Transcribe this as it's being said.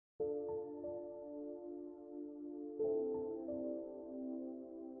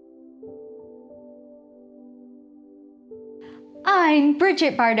I'm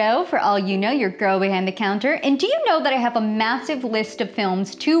Bridget Bardot, for all you know, your girl behind the counter. And do you know that I have a massive list of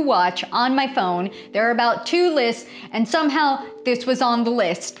films to watch on my phone? There are about 2 lists, and somehow this was on the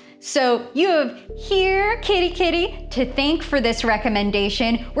list. So you have heeeerekittykitty to thank for this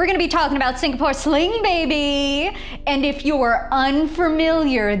recommendation. We're gonna be talking about Singapore Sling, baby! And if you are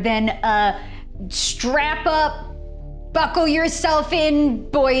unfamiliar, then strap up, buckle yourself in,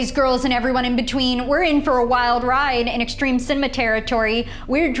 boys, girls, and everyone in between. We're in for a wild ride in extreme cinema territory.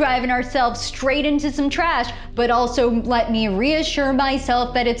 We're driving ourselves straight into some trash, but also let me reassure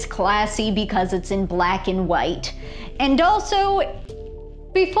myself that it's classy because it's in black and white. And also,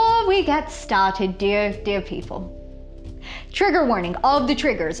 before we get started, dear people, trigger warning, all of the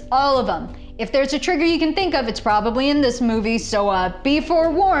triggers, all of them. If there's a trigger you can think of, it's probably in this movie, so be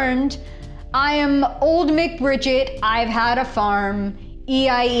forewarned. I am old McBridget, I've had a farm,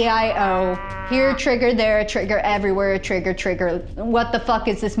 E-I-E-I-O. Here a trigger, there a trigger, everywhere a trigger, trigger. What the fuck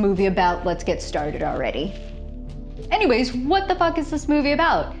is this movie about? Let's get started already. Anyways, what the fuck is this movie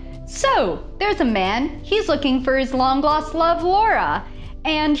about? So, there's a man, he's looking for his long-lost love, Laura.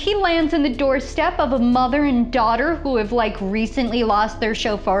 And he lands on the doorstep of a mother and daughter who have recently lost their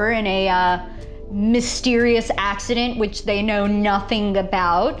chauffeur in a mysterious accident which they know nothing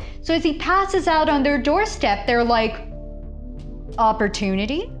about. So as he passes out on their doorstep, they're like,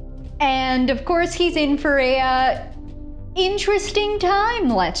 opportunity? And of course he's in for a interesting time,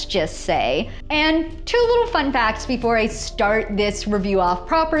 let's just say. And 2 little fun facts before I start this review off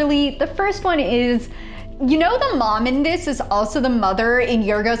properly. The first one is, you know, the mom in this is also the mother in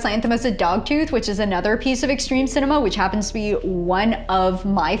Yorgos Lanthimos' Dogtooth, which is another piece of extreme cinema, which happens to be one of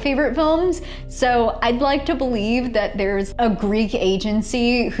my favorite films. So I'd like to believe that there's a Greek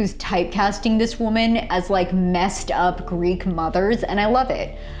agency who's typecasting this woman as messed up Greek mothers, and I love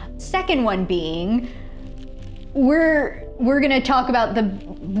it. Second one being, we're gonna talk about the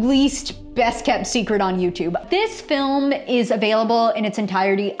least best kept secret on YouTube. This film is available in its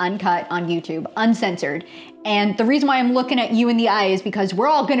entirety uncut on YouTube, uncensored. And the reason why I'm looking at you in the eye is because we're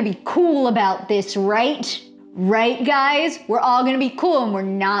all gonna be cool about this, right? Right, guys? We're all gonna be cool and we're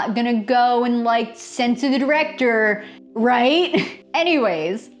not gonna go and censor the director, right?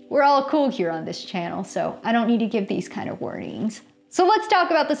 Anyways, we're all cool here on this channel, so I don't need to give these kind of warnings. So let's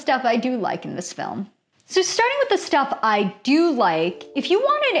talk about the stuff I do like in this film. So starting with the stuff I do like, if you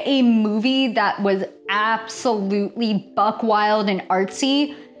wanted a movie that was absolutely buck wild and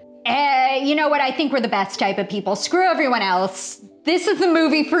artsy, you know what, I think we're the best type of people. Screw everyone else. This is the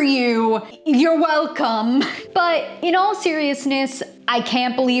movie for you. You're welcome. But in all seriousness, I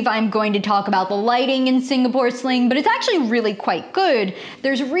can't believe I'm going to talk about the lighting in Singapore Sling, but it's actually really quite good.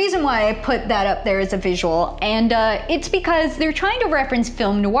 There's a reason why I put that up there as a visual, and it's because they're trying to reference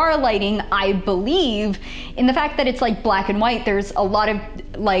film noir lighting, I believe, in the fact that it's black and white. There's a lot of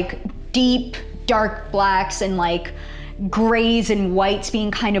deep, dark blacks and grays and whites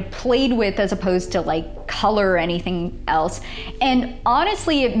being kind of played with as opposed to color or anything else. And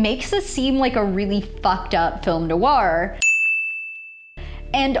honestly, it makes this seem like a really fucked up film noir.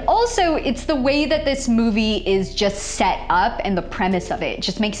 And also, it's the way that this movie is just set up and the premise of it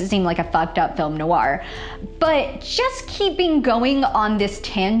just makes it seem like a fucked up film noir. But just keeping going on this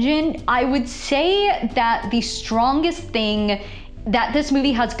tangent, I would say that the strongest thing that this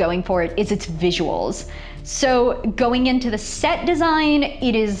movie has going for it is its visuals. So going into the set design,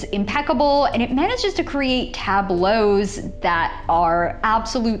 it is impeccable and it manages to create tableaus that are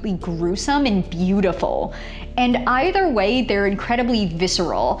absolutely gruesome and beautiful. And either way, they're incredibly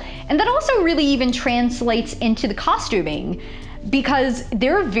visceral. And that also really even translates into the costuming because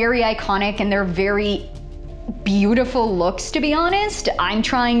they're very iconic and they're very beautiful looks, to be honest. I'm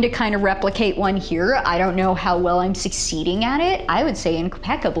trying to kind of replicate one here. I don't know how well I'm succeeding at it. I would say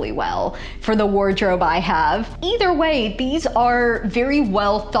impeccably well for the wardrobe I have. Either way, these are very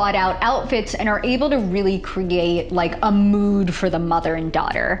well thought out outfits and are able to really create a mood for the mother and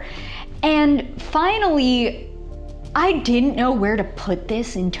daughter. And finally, I didn't know where to put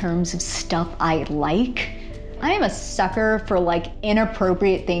this in terms of stuff I like. I am a sucker for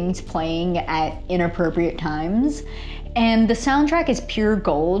inappropriate things playing at inappropriate times. And the soundtrack is pure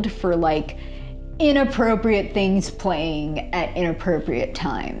gold for inappropriate things playing at inappropriate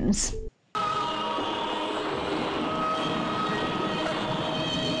times.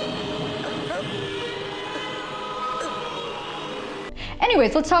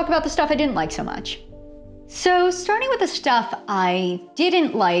 Anyways, let's talk about the stuff I didn't like so much. So starting with the stuff I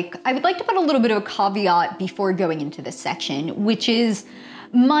didn't like, I would like to put a little bit of a caveat before going into this section, which is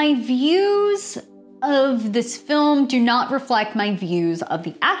my views of this film do not reflect my views of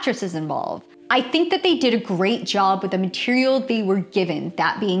the actresses involved. I think that they did a great job with the material they were given.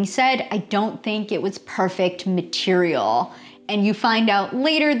 That being said, I don't think it was perfect material. And you find out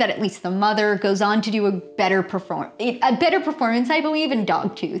later that at least the mother goes on to do a better performance, I believe, in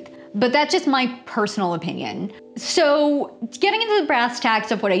Dogtooth. But that's just my personal opinion. So getting into the brass tacks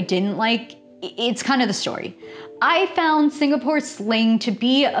of what I didn't like, it's kind of the story. I found Singapore Sling to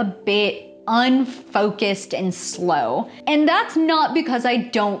be a bit unfocused and slow. And that's not because I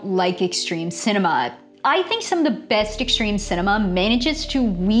don't like extreme cinema. I think some of the best extreme cinema manages to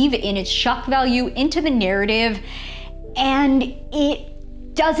weave in its shock value into the narrative, and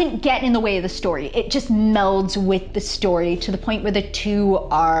it doesn't get in the way of the story. It just melds with the story to the point where the two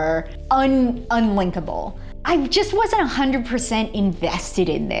are unlinkable. I just wasn't 100% invested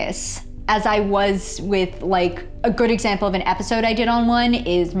in this, as I was with, like, a good example of an episode I did on one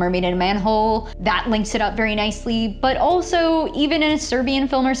is Mermaid and Manhole. That links it up very nicely, but also even in a Serbian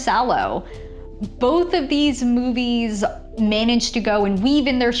film or Salo. Both of these movies managed to go and weave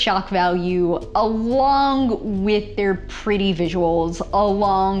in their shock value along with their pretty visuals,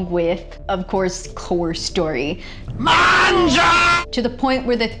 along with, of course, core story. Manja! To the point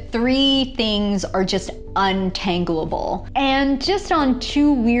where the three things are just untangleable. And just on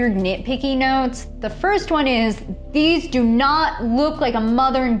two weird nitpicky notes, the first one is, these do not look like a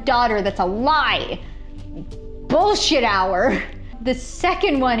mother and daughter. That's a lie. Bullshit hour. The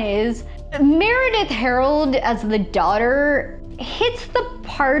second one is, Meredith Harold as the daughter hits the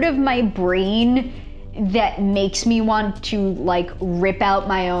part of my brain that makes me want to, like, rip out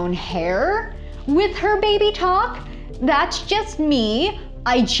my own hair with her baby talk. That's just me.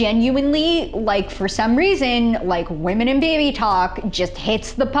 I genuinely, like, for some reason, like, women and baby talk just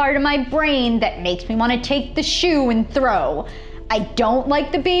hits the part of my brain that makes me want to take the shoe and throw. I don't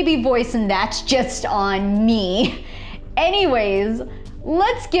like the baby voice, and that's just on me. Anyways,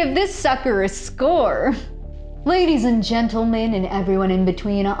 let's give this sucker a score. Ladies and gentlemen and everyone in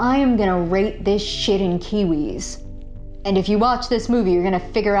between, I am gonna rate this shit in Kiwis. And if you watch this movie, you're gonna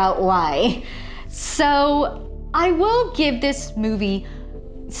figure out why. So, I will give this movie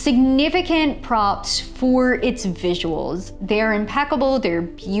significant props for its visuals. They're impeccable, they're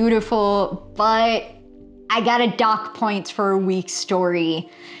beautiful, but I gotta dock points for a weak story.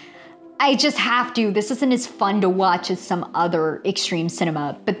 I just have to. This isn't as fun to watch as some other extreme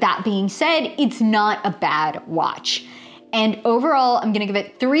cinema. But that being said, it's not a bad watch. And overall, I'm gonna give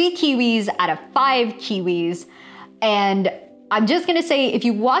it 3 Kiwis out of 5 Kiwis. And I'm just gonna say, if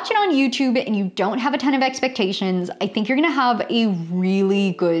you watch it on YouTube and you don't have a ton of expectations, I think you're gonna have a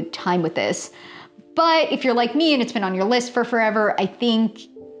really good time with this. But if you're like me and it's been on your list for forever, I think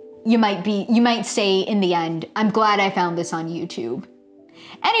you might say in the end, I'm glad I found this on YouTube.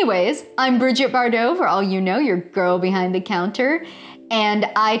 Anyways, I'm Bridget Bardot, for all you know, your girl behind the counter, and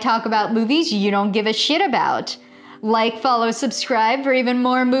I talk about movies you don't give a shit about. Like, follow, subscribe for even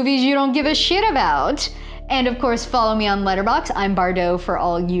more movies you don't give a shit about. And of course, follow me on Letterboxd, I'm Bardot, for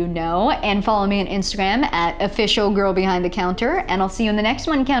all you know, and follow me on Instagram at officialgirlbehindthecounter, and I'll see you in the next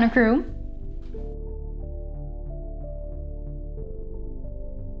one, Counter Crew.